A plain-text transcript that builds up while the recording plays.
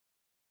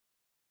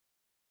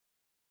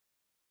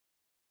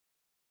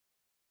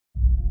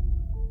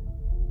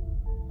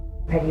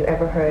Had you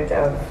ever heard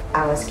of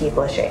Alice Guy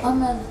Blaché?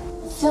 I'm a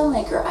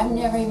filmmaker. I've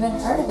never even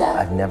heard of that.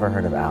 I've never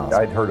heard of Alice.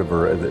 I'd heard of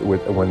her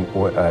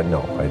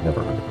no, I'd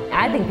never heard of her.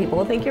 I think people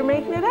will think you're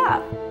making it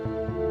up.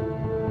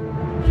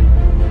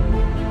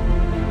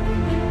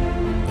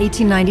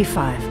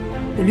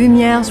 1895. The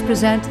Lumières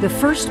present the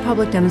first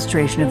public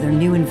demonstration of their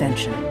new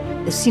invention,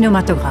 the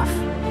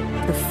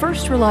cinématographe, the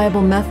first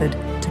reliable method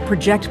to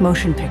project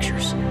motion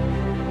pictures.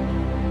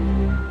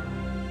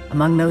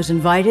 Among those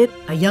invited,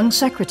 a young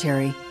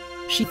secretary.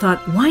 She thought,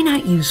 why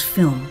not use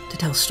film to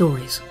tell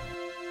stories?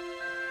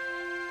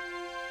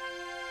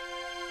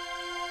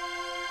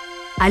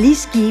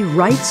 Alice Guy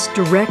writes,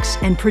 directs,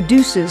 and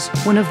produces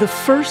one of the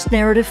first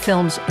narrative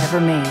films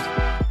ever made.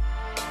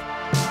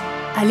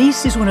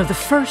 Alice is one of the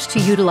first to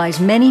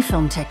utilize many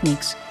film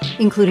techniques,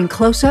 including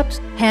close-ups,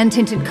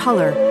 hand-tinted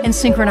color, and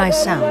synchronized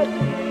sound.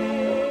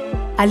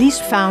 Alice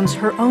founds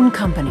her own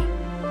company,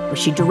 where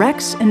she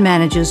directs and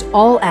manages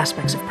all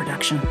aspects of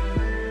production.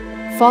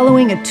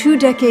 Following a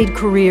 2-decade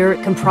career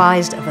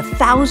comprised of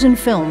 1,000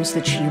 films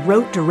that she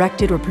wrote,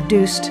 directed, or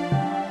produced,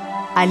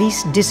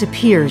 Alice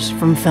disappears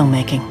from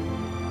filmmaking.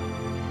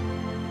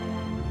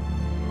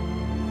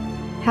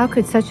 How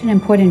could such an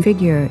important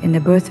figure in the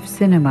birth of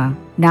cinema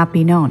not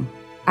be known?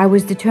 I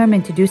was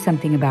determined to do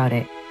something about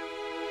it.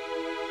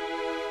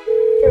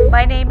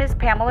 My name is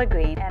Pamela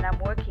Green, and I'm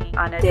working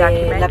on a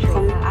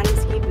documentary.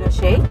 Alice Guy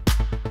Blaché.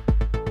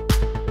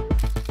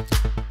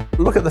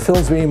 Look at the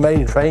films being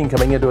made, train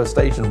coming into a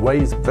station,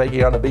 waves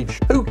begging on a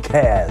beach. Who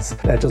cares?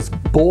 They're just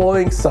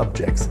boring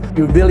subjects.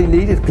 You really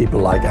needed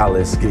people like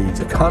Alice Guy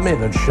to come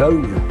in and show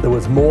you there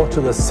was more to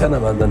the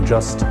cinema than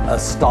just a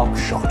stock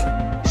shot.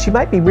 She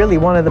might be really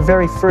one of the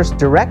very first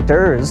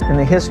directors in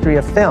the history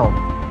of film.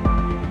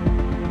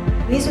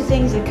 These are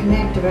things that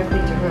connect directly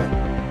to her.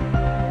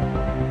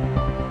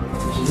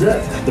 This is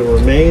it. The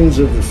remains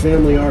of the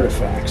family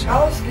artifacts.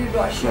 Alice Guy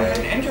Blaché,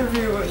 an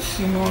interview with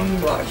Simone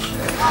Blaché.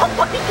 Oh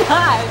my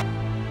God!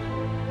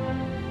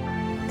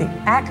 The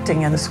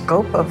acting and the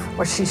scope of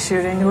what she's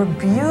shooting were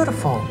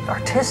beautiful,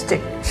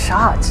 artistic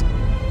shots.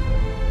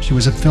 She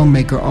was a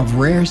filmmaker of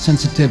rare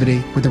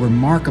sensitivity with a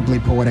remarkably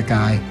poetic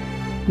eye.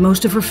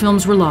 Most of her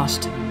films were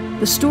lost.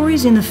 The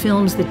stories in the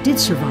films that did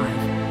survive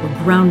were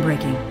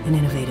groundbreaking and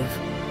innovative.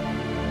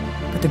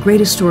 But the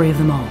greatest story of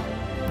them all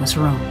was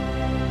her own.